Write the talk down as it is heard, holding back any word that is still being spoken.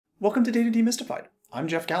Welcome to Data Demystified. I'm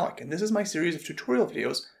Jeff Gallick, and this is my series of tutorial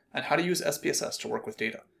videos on how to use SPSS to work with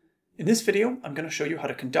data. In this video, I'm going to show you how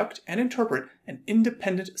to conduct and interpret an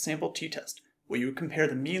independent sample t-test, where you compare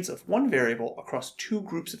the means of one variable across two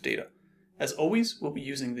groups of data. As always, we'll be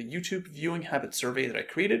using the YouTube viewing habit survey that I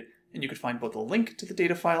created, and you can find both a link to the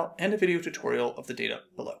data file and a video tutorial of the data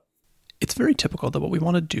below. It's very typical that what we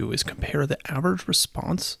want to do is compare the average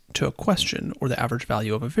response to a question or the average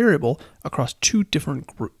value of a variable across two different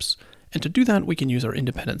groups. And to do that, we can use our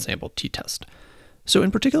independent sample t-test. So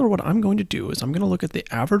in particular, what I'm going to do is I'm going to look at the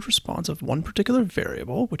average response of one particular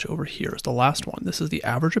variable, which over here is the last one. This is the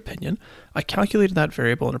average opinion. I calculated that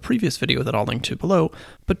variable in a previous video that I'll link to below,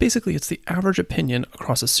 but basically it's the average opinion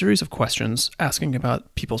across a series of questions asking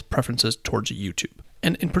about people's preferences towards YouTube.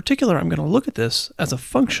 And in particular, I'm going to look at this as a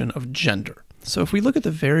function of gender. So if we look at the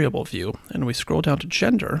variable view and we scroll down to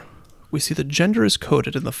gender, we see that gender is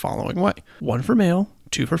coded in the following way: 1 for male,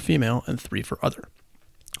 2 for female, and 3 for other.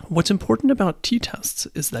 What's important about t-tests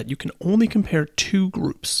is that you can only compare two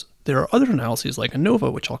groups. There are other analyses like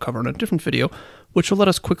ANOVA, which I'll cover in a different video, which will let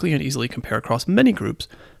us quickly and easily compare across many groups,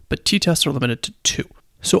 but t-tests are limited to 2.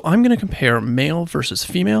 So I'm going to compare male versus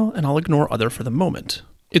female, and I'll ignore other for the moment.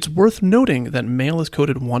 It's worth noting that male is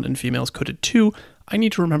coded 1 and female is coded 2. I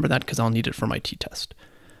need to remember that because I'll need it for my t-test.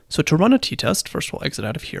 So to run a t-test, first we'll exit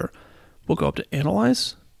out of here. We'll go up to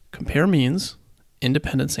Analyze, Compare Means,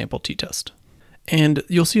 Independent Sample t-test. And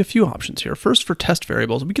you'll see a few options here. First, for test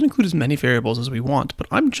variables, we can include as many variables as we want, but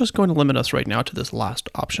I'm just going to limit us right now to this last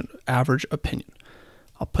option, average opinion.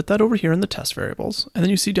 I'll put that over here in the test variables, and then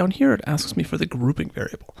you see down here it asks me for the grouping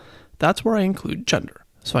variable. That's where I include gender.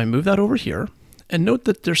 So I move that over here. And note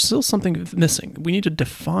that there's still something missing. We need to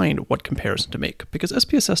define what comparison to make, because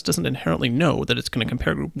SPSS doesn't inherently know that it's going to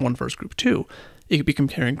compare group 1 versus group 2. It could be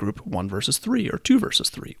comparing group 1 versus 3 or 2 versus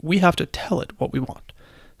 3. We have to tell it what we want.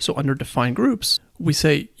 So under define groups, we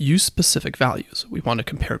say use specific values. We want to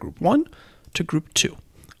compare group 1 to group 2.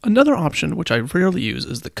 Another option, which I rarely use,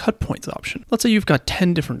 is the cut points option. Let's say you've got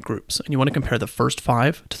 10 different groups and you want to compare the first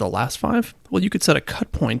 5 to the last 5. Well, you could set a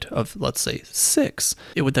cut point of, let's say, 6.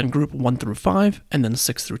 It would then group 1 through 5 and then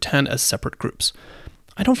 6 through 10 as separate groups.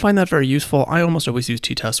 I don't find that very useful. I almost always use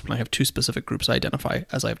t-tests when I have two specific groups I identify,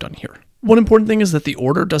 as I've done here. One important thing is that the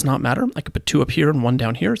order does not matter. I could put 2 up here and 1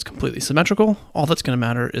 down here. It's completely symmetrical. All that's going to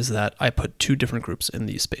matter is that I put 2 different groups in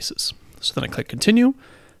these spaces. So then I click Continue.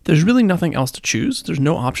 There's really nothing else to choose. There's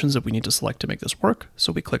no options that we need to select to make this work,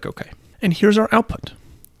 so we click OK. And here's our output.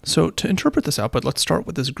 So to interpret this output, let's start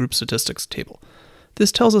with this group statistics table.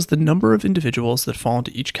 This tells us the number of individuals that fall into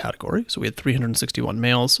each category. So we had 361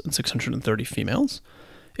 males and 630 females.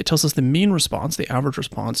 It tells us the mean response, the average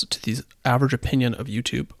response to the average opinion of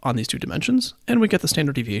YouTube on these 2 dimensions, and we get the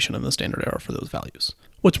standard deviation and the standard error for those values.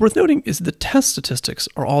 What's worth noting is the test statistics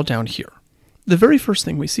are all down here. The very first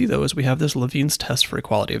thing we see, though, is we have this Levene's test for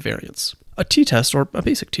equality of variance. A t-test, or a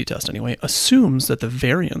basic t-test anyway, assumes that the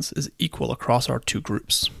variance is equal across our 2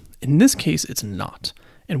 groups. In this case, it's not.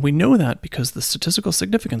 And we know that because the statistical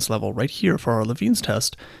significance level right here for our Levene's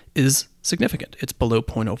test is significant. It's below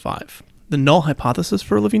 0.05. The null hypothesis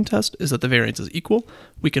for a Levene test is that the variance is equal.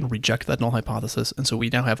 We can reject that null hypothesis, and so we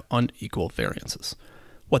now have unequal variances.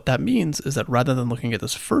 What that means is that rather than looking at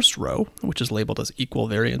this first row, which is labeled as equal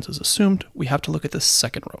variance is assumed, we have to look at this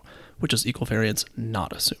second row, which is equal variance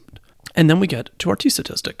not assumed. And then we get to our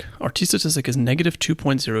t-statistic. Our t-statistic is negative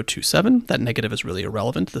 2.027. That negative is really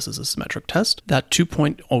irrelevant. This is a symmetric test. That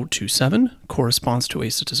 2.027 corresponds to a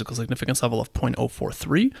statistical significance level of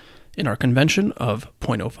 0.043. In our convention of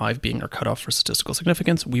 0.05 being our cutoff for statistical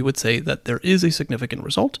significance, we would say that there is a significant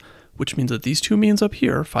result, which means that these 2 means up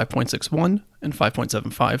here, 5.61 and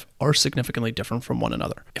 5.75, are significantly different from one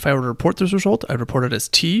another. If I were to report this result, I'd report it as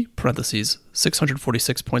t, parentheses,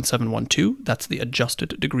 646.712. That's the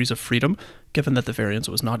adjusted degrees of freedom, given that the variance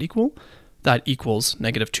was not equal. That equals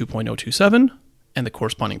negative 2.027, and the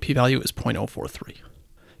corresponding p-value is 0.043.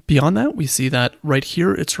 Beyond that, we see that right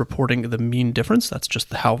here, it's reporting the mean difference. That's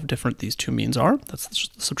just how different these 2 means are. That's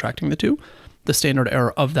just subtracting the 2. The standard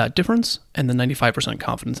error of that difference, and the 95%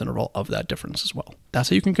 confidence interval of that difference as well. That's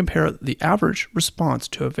how you can compare the average response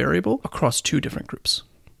to a variable across 2 different groups.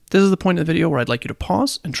 This is the point of the video where I'd like you to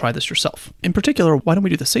pause and try this yourself. In particular, why don't we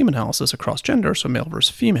do the same analysis across gender, so male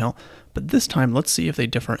versus female, but this time let's see if they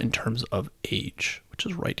differ in terms of age, which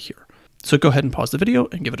is right here. So go ahead and pause the video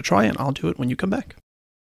and give it a try, and I'll do it when you come back.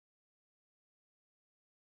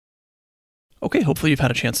 Okay, hopefully you've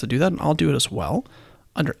had a chance to do that, and I'll do it as well.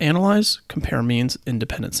 Under Analyze, Compare Means,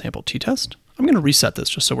 Independent Sample t-test, I'm going to reset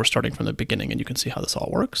this just so we're starting from the beginning and you can see how this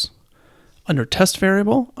all works. Under test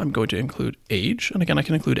variable, I'm going to include age. And again, I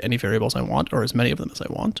can include any variables I want, or as many of them as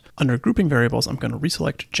I want. Under grouping variables, I'm going to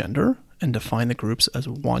reselect gender and define the groups as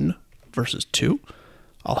 1 versus 2.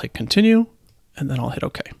 I'll hit continue, and then I'll hit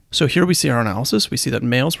OK. So here we see our analysis. We see that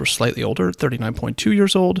males were slightly older, 39.2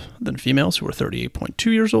 years old, than females who were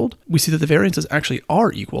 38.2 years old. We see that the variances actually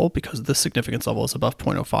are equal because this significance level is above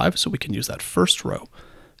 0.05, so we can use that first row.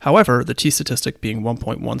 However, the t-statistic being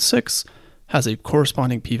 1.16 has a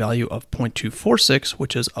corresponding p-value of 0.246,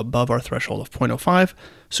 which is above our threshold of 0.05,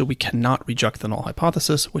 so we cannot reject the null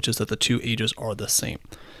hypothesis, which is that the two ages are the same.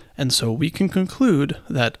 And so we can conclude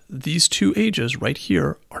that these two ages right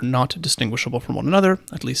here are not distinguishable from one another,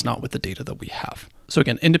 at least not with the data that we have. So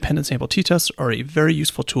again, independent sample t-tests are a very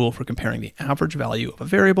useful tool for comparing the average value of a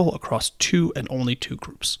variable across two and only two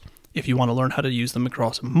groups. If you want to learn how to use them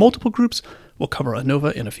across multiple groups, we'll cover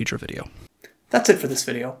ANOVA in a future video. That's it for this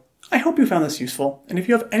video. I hope you found this useful, and if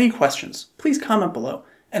you have any questions, please comment below,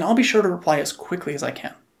 and I'll be sure to reply as quickly as I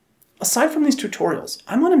can. Aside from these tutorials,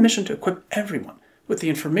 I'm on a mission to equip everyone with the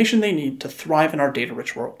information they need to thrive in our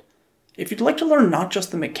data-rich world. If you'd like to learn not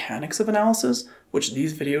just the mechanics of analysis, which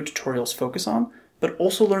these video tutorials focus on, but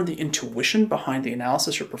also learn the intuition behind the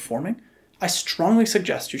analysis you're performing, I strongly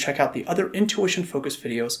suggest you check out the other intuition-focused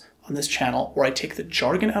videos on this channel where I take the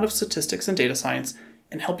jargon out of statistics and data science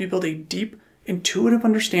and help you build a deep, intuitive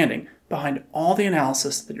understanding behind all the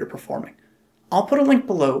analysis that you're performing. I'll put a link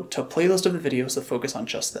below to a playlist of the videos that focus on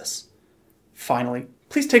just this. Finally,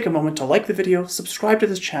 please take a moment to like the video, subscribe to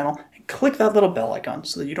this channel, and click that little bell icon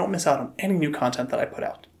so that you don't miss out on any new content that I put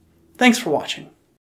out. Thanks for watching.